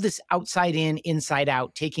way, I love this outside in, inside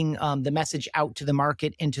out, taking the message out to the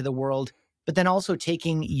market and to the world, but then also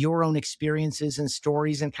taking your own experiences and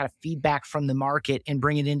stories and kind of feedback from the market and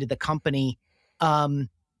bring it into the company.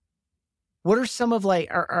 What are some of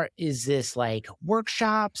is this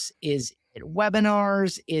workshops? Is it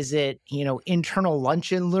webinars? Is it, internal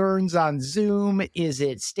lunch and learns on Zoom? Is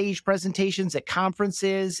it stage presentations at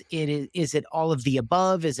conferences? Is it all of the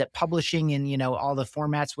above? Is it publishing in, all the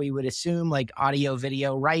formats we would assume, like audio,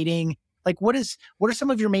 video, writing? What are some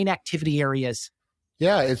of your main activity areas?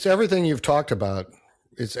 Yeah, it's everything you've talked about.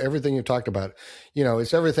 It's everything you've talked about.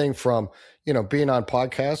 It's everything from, being on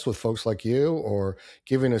podcasts with folks like you, or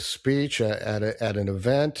giving a speech at an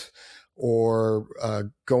event, or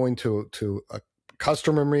going to a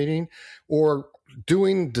customer meeting, or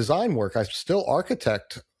doing design work. I still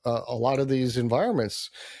architect a lot of these environments.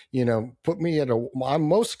 Put me I'm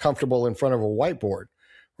most comfortable in front of a whiteboard,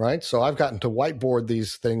 right? So I've gotten to whiteboard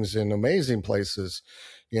these things in amazing places.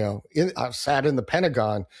 I've sat in the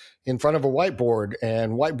Pentagon in front of a whiteboard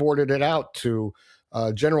and whiteboarded it out to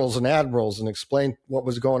generals and admirals and explained what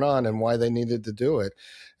was going on and why they needed to do it.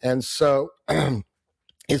 And so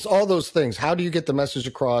it's all those things. How do you get the message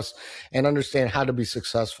across and understand how to be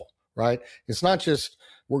successful, right? It's not just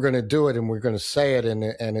we're going to do it and we're going to say it and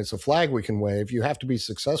it's a flag we can wave. You have to be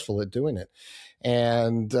successful at doing it.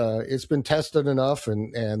 And it's been tested enough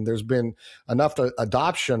and there's been enough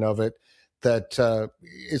adoption of it that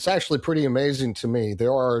it's actually pretty amazing to me.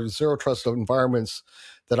 There are zero trust environments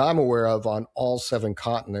that I'm aware of on all 7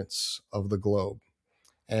 continents of the globe.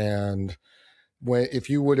 And if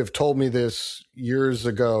you would have told me this years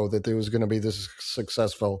ago that it was going to be this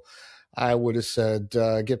successful, I would have said,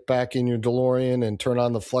 get back in your DeLorean and turn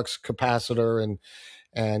on the flux capacitor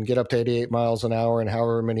and get up to 88 miles an hour and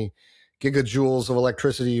however many gigajoules of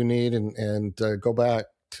electricity you need and go back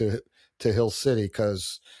to Hill City,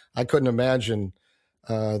 because I couldn't imagine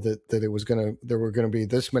that there were going to be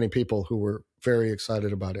this many people who were very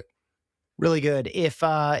excited about it. Really good.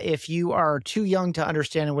 If you are too young to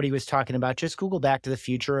understand what he was talking about, just Google Back to the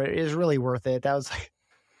Future. It is really worth it. That was like,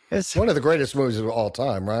 it's one of the greatest movies of all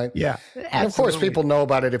time, right? Yeah, absolutely. And of course, people know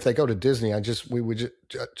about it if they go to Disney. We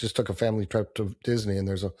just took a family trip to Disney, and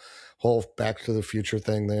there's a whole Back to the Future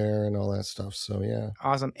thing there and all that stuff. So yeah,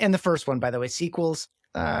 awesome. And the first one, by the way, sequels.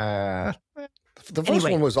 The first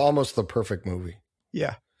one was almost the perfect movie.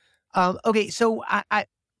 Yeah. Okay, so I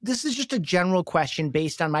this is just a general question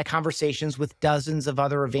based on my conversations with dozens of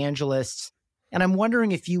other evangelists. And I'm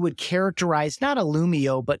wondering if you would characterize not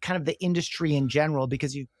Illumio, but kind of the industry in general,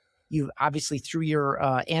 because you obviously through your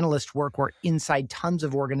analyst work were inside tons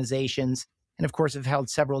of organizations and of course have held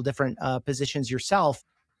several different positions yourself.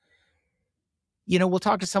 You know, we'll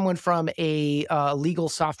talk to someone from a legal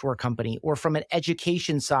software company or from an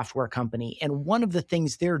education software company. And one of the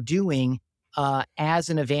things they're doing as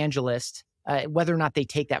an evangelist, whether or not they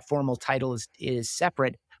take that formal title is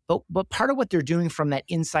separate. But part of what they're doing from that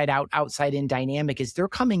inside out, outside in dynamic is they're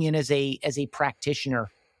coming in as a practitioner.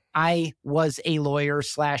 I was a lawyer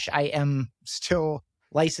 / I am still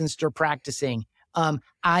licensed or practicing.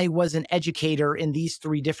 I was an educator in these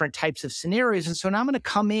 3 different types of scenarios. And so now I'm going to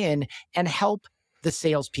come in and help the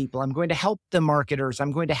salespeople. I'm going to help the marketers.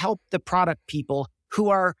 I'm going to help the product people who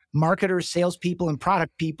are marketers, salespeople, and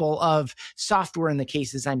product people of software in the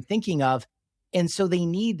cases I'm thinking of. And so they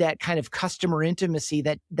need that kind of customer intimacy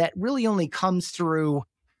that really only comes through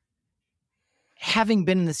having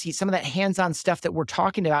been in the seat, some of that hands-on stuff that we're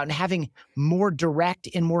talking about, and having more direct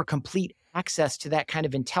and more complete access to that kind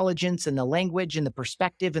of intelligence and the language and the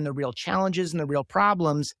perspective and the real challenges and the real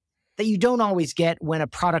problems that you don't always get when a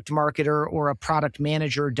product marketer or a product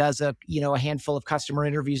manager does a handful of customer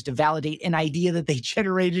interviews to validate an idea that they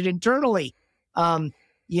generated internally,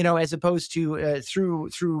 as opposed to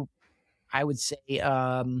through I would say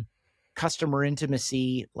customer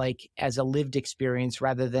intimacy, like as a lived experience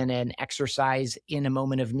rather than an exercise in a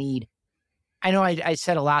moment of need. I know I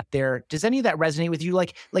said a lot there. Does any of that resonate with you?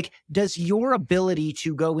 Like does your ability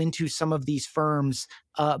to go into some of these firms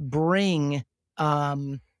bring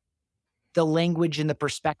the language and the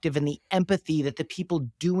perspective and the empathy that the people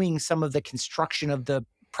doing some of the construction of the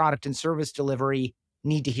product and service delivery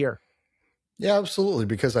need to hear? Yeah, absolutely,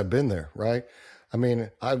 because I've been there, right? I mean,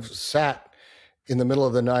 I've sat in the middle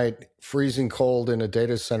of the night, freezing cold in a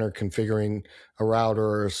data center, configuring a router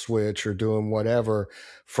or a switch or doing whatever,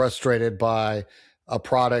 frustrated by a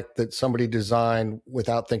product that somebody designed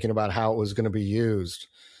without thinking about how it was going to be used.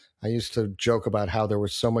 I used to joke about how there were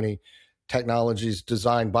so many technologies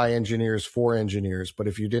designed by engineers for engineers, but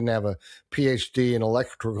if you didn't have a PhD in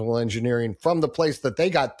electrical engineering from the place that they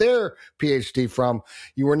got their PhD from,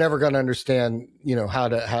 you were never going to understand, how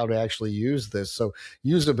to actually use this. So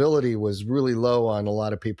usability was really low on a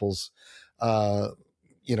lot of people's,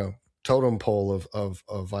 totem pole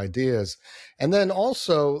of ideas. And then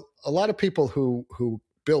also a lot of people who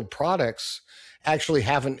build products actually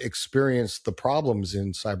haven't experienced the problems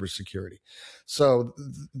in cybersecurity. So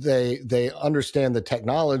they understand the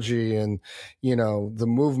technology and, the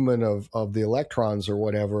movement of the electrons or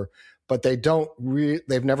whatever, but they've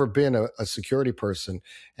never been a security person.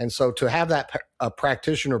 And so to have that a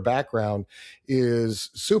practitioner background is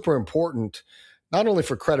super important, not only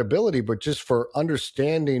for credibility, but just for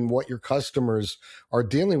understanding what your customers are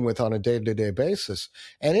dealing with on a day-to-day basis.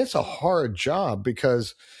 And it's a hard job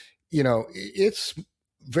because it's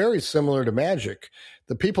very similar to magic.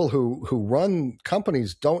 The people who run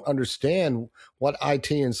companies don't understand what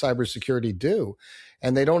IT and cybersecurity do,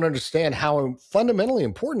 and they don't understand how fundamentally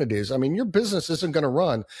important it is. I mean, your business isn't going to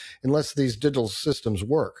run unless these digital systems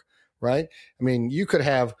work, right? I mean, you could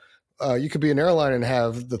be an airline and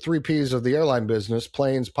have the 3 Ps of the airline business,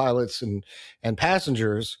 planes, pilots, and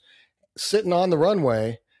passengers sitting on the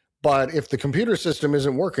runway, but if the computer system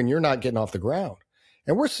isn't working, you're not getting off the ground.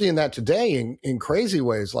 And we're seeing that today in crazy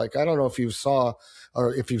ways. Like, I don't know if you saw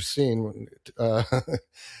or if you've seen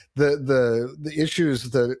the issues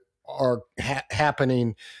that are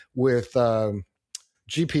happening with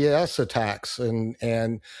GPS attacks.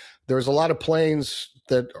 And there's a lot of planes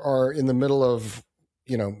that are in the middle of,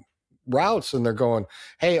 routes and they're going,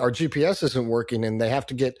 hey, our GPS isn't working, and they have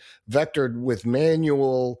to get vectored with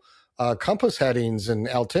manual compass headings and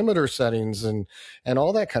altimeter settings and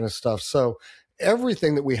all that kind of stuff. So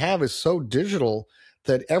everything that we have is so digital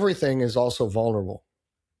that everything is also vulnerable.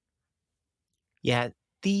 Yeah.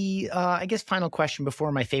 The, I guess, final question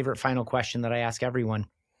before my favorite final question that I ask everyone.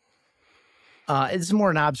 It's more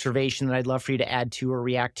an observation that I'd love for you to add to or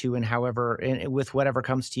react to, and with whatever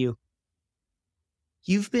comes to you.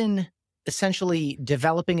 You've been essentially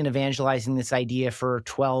developing and evangelizing this idea for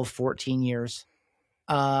 12, 14 years.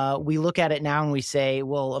 We look at it now and we say,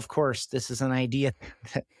 well, of course, this is an idea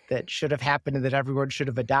that should have happened and that everyone should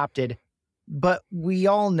have adopted. But we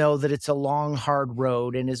all know that it's a long, hard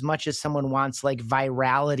road. And as much as someone wants like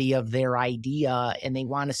virality of their idea and they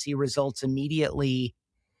want to see results immediately,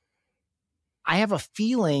 I have a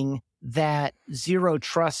feeling that zero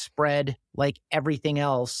trust spread like everything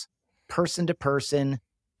else, person to person,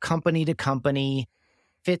 company to company,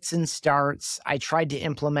 fits and starts. I tried to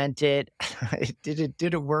implement it. It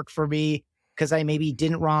didn't work for me because I maybe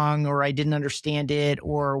didn't wrong or I didn't understand it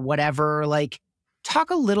or whatever. Like,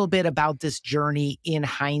 talk a little bit about this journey in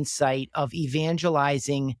hindsight of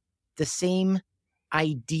evangelizing the same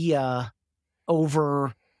idea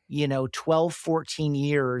over, 12, 14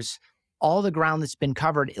 years, all the ground that's been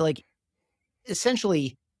covered. Like,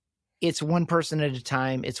 essentially, it's one person at a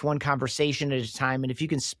time. It's one conversation at a time. And if you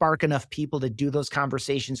can spark enough people to do those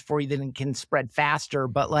conversations for you, then it can spread faster.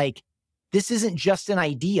 But like, this isn't just an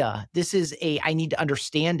idea. This is I need to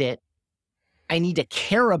understand it. I need to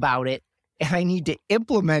care about it, and I need to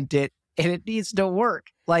implement it, and it needs to work.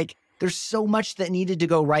 Like, there's so much that needed to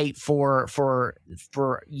go right for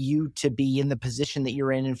you to be in the position that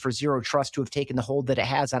you're in, and for Zero Trust to have taken the hold that it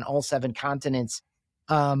has on all 7 continents.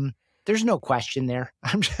 There's no question there.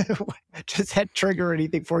 I'm does that trigger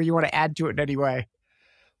anything for you? You want to add to it in any way?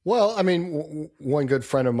 Well, I mean, one good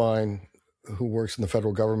friend of mine who works in the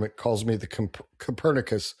federal government calls me the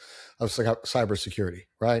Copernicus of cybersecurity,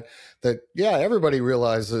 right? That, yeah, everybody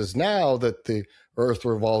realizes now that the Earth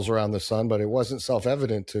revolves around the sun, but it wasn't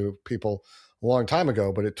self-evident to people a long time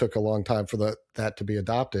ago, but it took a long time for that to be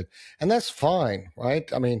adopted. And that's fine,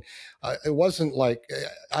 right? I mean, it wasn't like,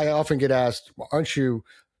 I often get asked, aren't you,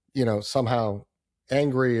 somehow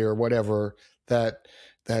angry or whatever that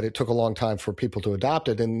it took a long time for people to adopt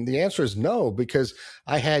it? And the answer is no, because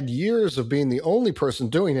I had years of being the only person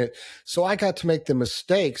doing it. So I got to make the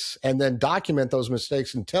mistakes and then document those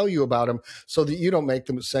mistakes and tell you about them so that you don't make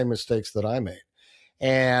the same mistakes that I made.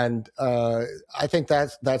 And I think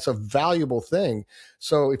that's a valuable thing.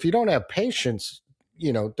 So if you don't have patience,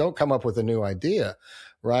 don't come up with a new idea,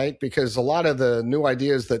 right? Because a lot of the new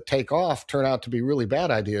ideas that take off turn out to be really bad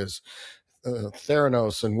ideas.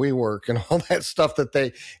 Theranos and WeWork and all that stuff that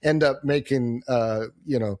they end up making,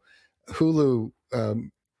 Hulu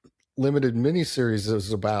limited miniseries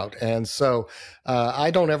is about. And so I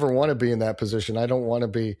don't ever want to be in that position. I don't want to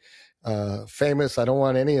be famous. I don't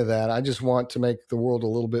want any of that. I just want to make the world a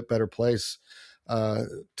little bit better place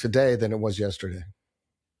today than it was yesterday.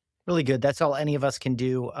 Really good. That's all any of us can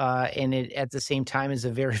do. And it, at the same time, is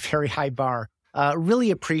a very, very high bar. Really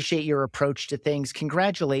appreciate your approach to things.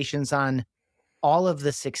 Congratulations on all of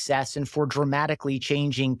the success and for dramatically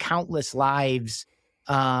changing countless lives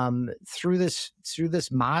through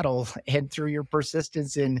this model and through your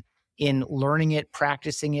persistence in learning it,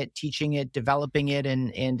 practicing it, teaching it, developing it,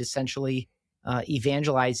 and essentially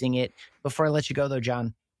evangelizing it. Before I let you go, though,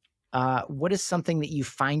 John, what is something that you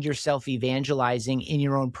find yourself evangelizing in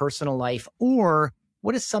your own personal life, or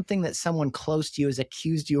what is something that someone close to you has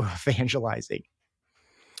accused you of evangelizing?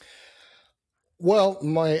 Well,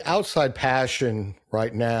 my outside passion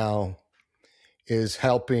right now is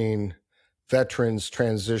helping veterans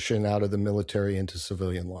transition out of the military into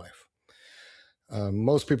civilian life.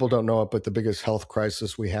 Most people don't know it, but the biggest health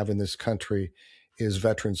crisis we have in this country is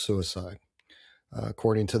veteran suicide.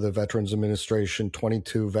 According to the Veterans Administration,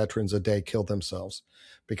 22 veterans a day kill themselves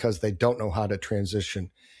because they don't know how to transition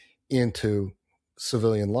into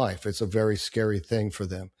civilian life. It's a very scary thing for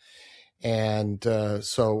them. And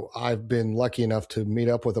so I've been lucky enough to meet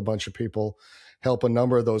up with a bunch of people, help a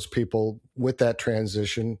number of those people with that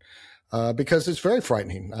transition, because it's very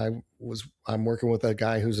frightening. I'm working with a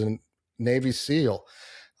guy who's a Navy SEAL,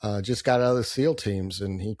 just got out of the SEAL teams,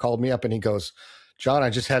 and he called me up and he goes, John,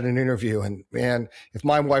 I just had an interview, and man, if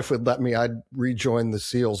my wife would let me, I'd rejoin the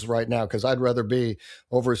SEALs right now, because I'd rather be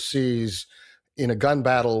overseas in a gun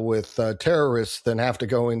battle with terrorists than have to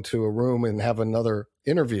go into a room and have another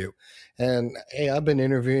interview. And hey, I've been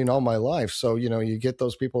interviewing all my life. So, you get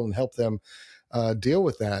those people and help them deal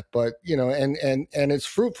with that. But, and it's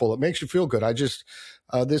fruitful. It makes you feel good. I just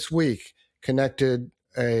this week connected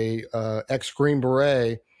a ex-Green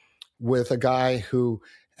Beret with a guy who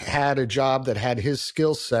had a job that had his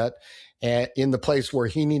skill set in the place where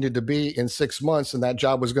he needed to be in 6 months, and that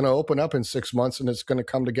job was going to open up in 6 months, and it's going to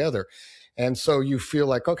come together. And so you feel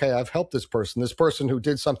like, okay, I've helped this person who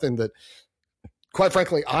did something that, quite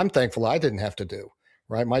frankly, I'm thankful I didn't have to do,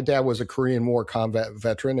 right? My dad was a Korean War combat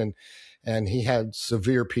veteran, and he had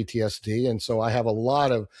severe PTSD. And so I have a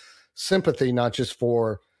lot of sympathy, not just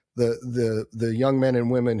for the young men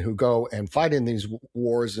and women who go and fight in these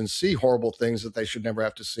wars and see horrible things that they should never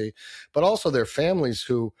have to see, but also their families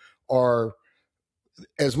who are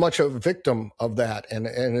as much a victim of that and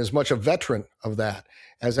as much a veteran of that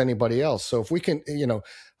as anybody else. So if we can,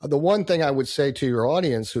 the one thing I would say to your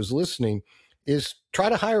audience who's listening is try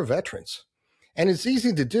to hire veterans. And it's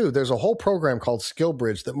easy to do. There's a whole program called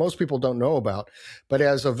SkillBridge that most people don't know about. But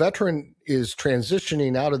as a veteran is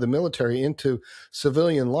transitioning out of the military into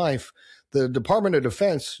civilian life, the Department of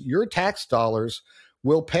Defense, your tax dollars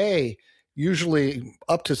will pay usually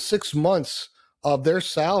up to 6 months of their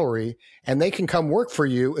salary, and they can come work for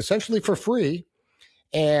you essentially for free.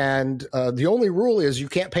 And the only rule is you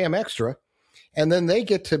can't pay them extra. And then they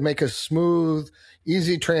get to make a smooth,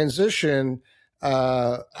 easy transition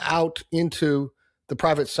out into the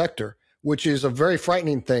private sector, which is a very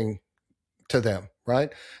frightening thing to them, right?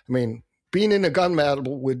 I mean, being in a gun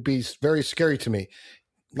battle would be very scary to me.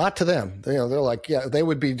 Not to them. They're like, yeah, they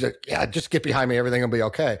would be, just get behind me. Everything will be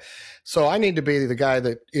okay. So I need to be the guy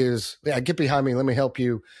that is, get behind me. Let me help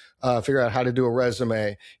you figure out how to do a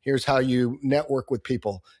resume. Here's how you network with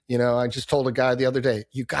people. I just told a guy the other day,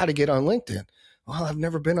 you got to get on LinkedIn. Well, I've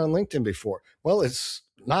never been on LinkedIn before. Well, it's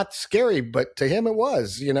not scary, but to him it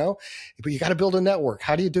was, but you got to build a network.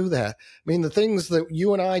 How do you do that? I mean, the things that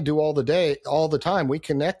you and I do all the time, we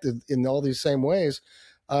connected in all these same ways.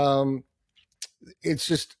 It's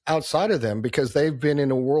just outside of them because they've been in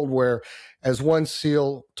a world where, as one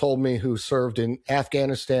SEAL told me who served in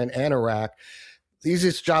Afghanistan and Iraq, the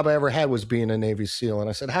easiest job I ever had was being a Navy SEAL. And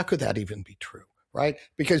I said, how could that even be true? Right?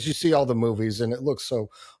 Because you see all the movies and it looks so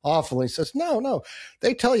awful. And he says, no,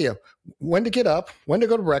 they tell you when to get up, when to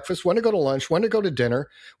go to breakfast, when to go to lunch, when to go to dinner,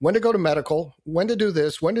 when to go to medical, when to do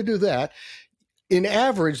this, when to do that. In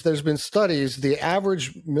average, there's been studies, the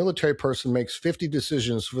average military person makes 50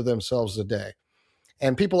 decisions for themselves a day.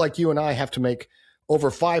 And people like you and I have to make over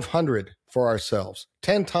 500 for ourselves,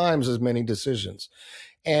 10 times as many decisions.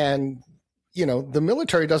 And, the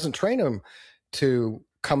military doesn't train them to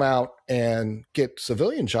come out and get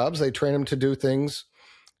civilian jobs. They train them to do things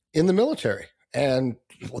in the military. And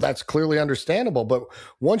that's clearly understandable. But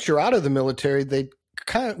once you're out of the military, they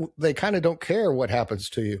kind of don't care what happens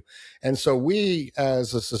to you. And so we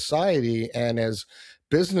as a society and as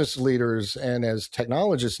business leaders and as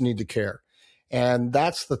technologists need to care. And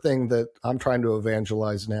that's the thing that I'm trying to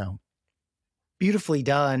evangelize now. Beautifully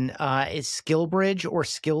done. Is SkillBridge or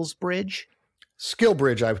SkillsBridge?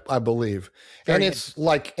 SkillBridge, I believe. And it's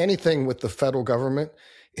like anything with the federal government,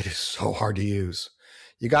 it is so hard to use.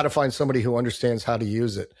 You got to find somebody who understands how to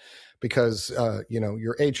use it because,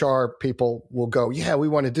 your HR people will go, yeah, we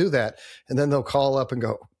want to do that. And then they'll call up and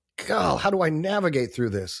go, God, how do I navigate through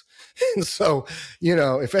this? And so,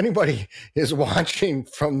 if anybody is watching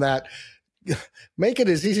from that, make it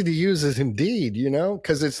as easy to use as Indeed,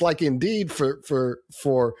 because it's like Indeed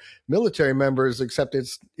for military members, except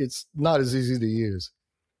it's not as easy to use.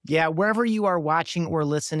 Yeah, wherever you are watching or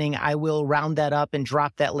listening, I will round that up and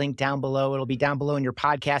drop that link down below. It'll be down below in your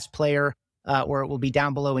podcast player, or it will be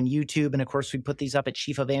down below in YouTube. And of course, we put these up at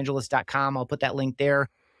chiefelvangelist.com. I'll put that link there.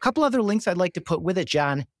 A couple other links I'd like to put with it,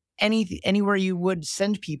 John. Anywhere you would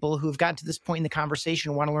send people who have gotten to this point in the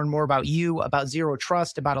conversation and want to learn more about you, about Zero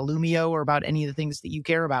Trust, about Illumio, or about any of the things that you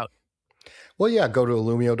care about? Well, yeah, go to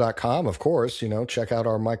Illumio.com, of course, check out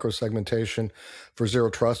our microsegmentation for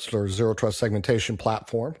Zero Trust or Zero Trust segmentation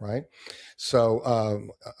platform, right?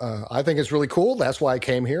 So I think it's really cool. That's why I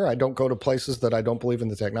came here. I don't go to places that I don't believe in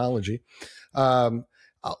the technology.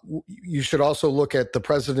 You should also look at the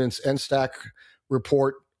President's NSTAC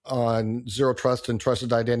report on Zero Trust and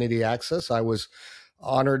Trusted Identity Access. I was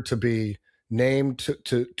honored to be named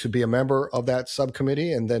to be a member of that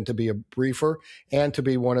subcommittee and then to be a briefer and to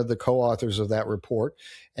be one of the co-authors of that report.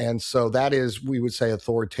 And so that is, we would say,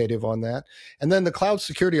 authoritative on that. And then the Cloud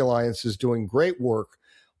Security Alliance is doing great work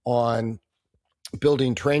on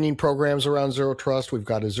building training programs around Zero Trust. We've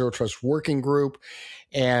got a Zero Trust working group.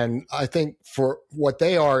 And I think for what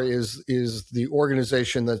they are is the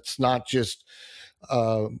organization that's not just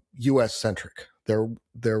US centric.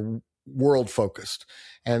 They're world focused.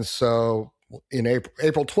 And so in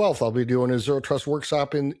April 12th, I'll be doing a Zero Trust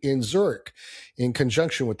workshop in Zurich in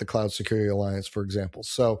conjunction with the Cloud Security Alliance, for example.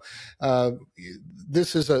 So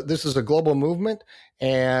this is a global movement,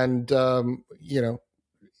 and and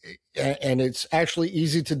it's actually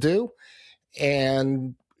easy to do,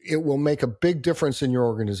 and it will make a big difference in your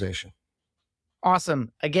organization.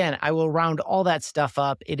 Awesome. Again, I will round all that stuff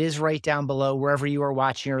up. It is right down below wherever you are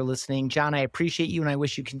watching or listening. John, I appreciate you, and I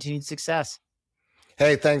wish you continued success.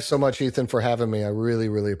 Hey, thanks so much, Ethan, for having me. I really,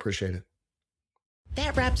 really appreciate it.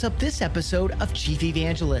 That wraps up this episode of Chief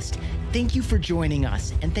Evangelist. Thank you for joining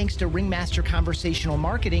us, and thanks to Ringmaster Conversational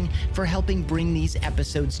Marketing for helping bring these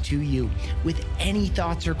episodes to you. With any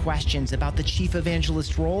thoughts or questions about the Chief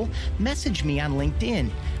Evangelist role, message me on LinkedIn.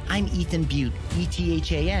 I'm Ethan Beute,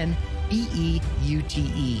 ETHAN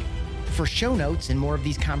BEUTE. For show notes and more of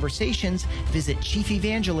these conversations, visit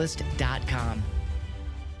chiefevangelist.com.